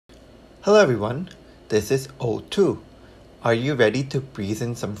Hello everyone, this is O2. Are you ready to breathe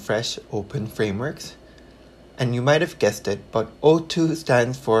in some fresh open frameworks? And you might have guessed it, but O2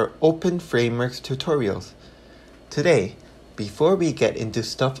 stands for Open Frameworks Tutorials. Today, before we get into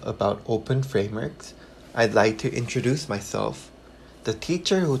stuff about open frameworks, I'd like to introduce myself, the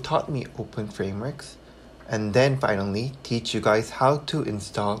teacher who taught me open frameworks, and then finally teach you guys how to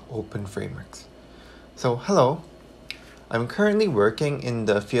install open frameworks. So hello, I'm currently working in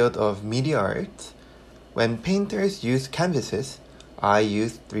the field of media arts. When painters use canvases, I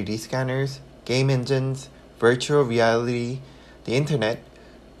use 3D scanners, game engines, virtual reality, the internet,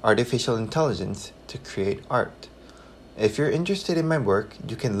 artificial intelligence to create art. If you're interested in my work,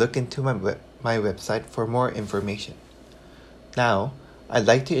 you can look into my website for more information. Now, I'd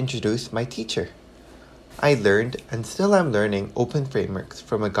like to introduce my teacher. I learned and still am learning open frameworks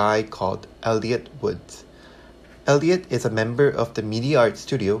from a guy called Elliot Woods. Elliot is a member of the media art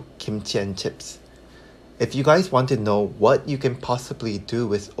studio Kimchi and Chips. If you guys want to know what you can possibly do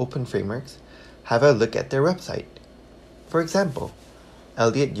with open frameworks, have a look at their website. For example,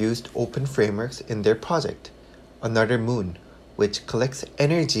 Elliot used open frameworks in their project, Another Moon, which collects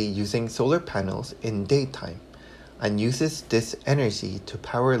energy using solar panels in daytime and uses this energy to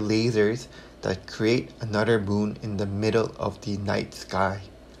power lasers that create another moon in the middle of the night sky.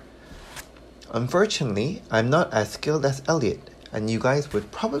 Unfortunately, I'm not as skilled as Elliot, and you guys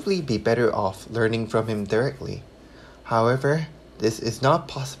would probably be better off learning from him directly. However, this is not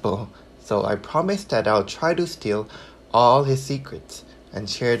possible, so I promise that I'll try to steal all his secrets and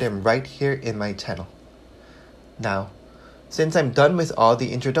share them right here in my channel. Now, since I'm done with all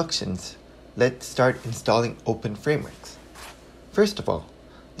the introductions, let's start installing open frameworks. First of all,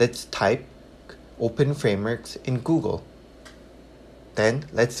 let's type open frameworks in Google. Then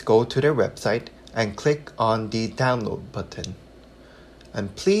let's go to their website and click on the download button.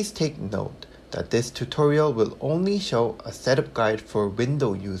 And please take note that this tutorial will only show a setup guide for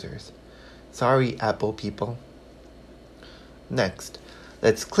Windows users. Sorry, Apple people. Next,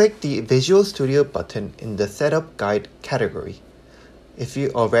 let's click the Visual Studio button in the Setup Guide category. If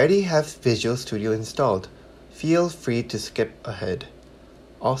you already have Visual Studio installed, feel free to skip ahead.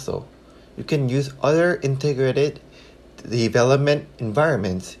 Also, you can use other integrated development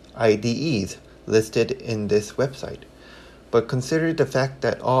environments, IDEs, listed in this website, but consider the fact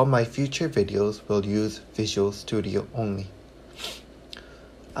that all my future videos will use Visual Studio only.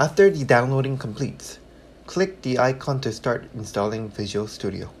 After the downloading completes, click the icon to start installing Visual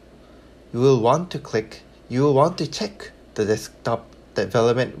Studio. You will want to check the desktop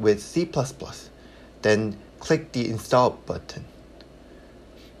development with C++, then click the install button.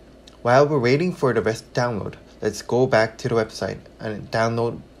 While we're waiting for the rest to download, let's go back to the website and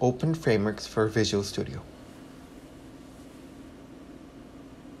download open frameworks for Visual Studio.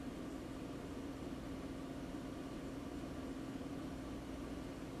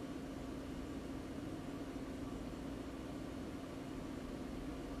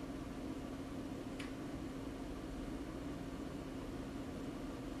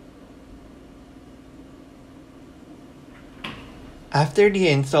 After the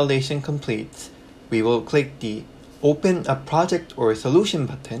installation completes, we will click the Open a Project or Solution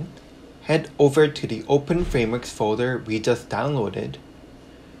button, head over to the Open Frameworks folder we just downloaded,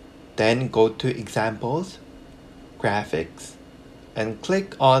 then go to Examples, Graphics, and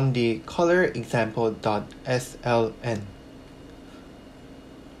click on the Color Example.sln.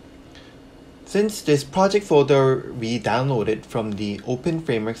 Since this project folder we downloaded from the Open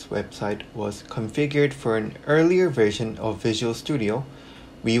Frameworks website was configured for an earlier version of Visual Studio,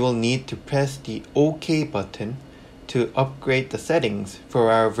 we will need to press the OK button to upgrade the settings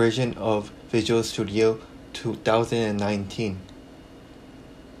for our version of Visual Studio 2019.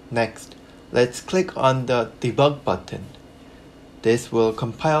 Next, let's click on the Debug button. This will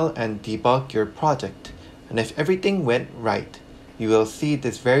compile and debug your project, and if everything went right, you will see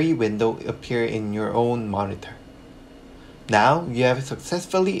this very window appear in your own monitor. Now you have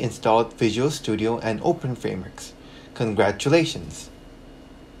successfully installed Visual Studio and Open Frameworks. Congratulations!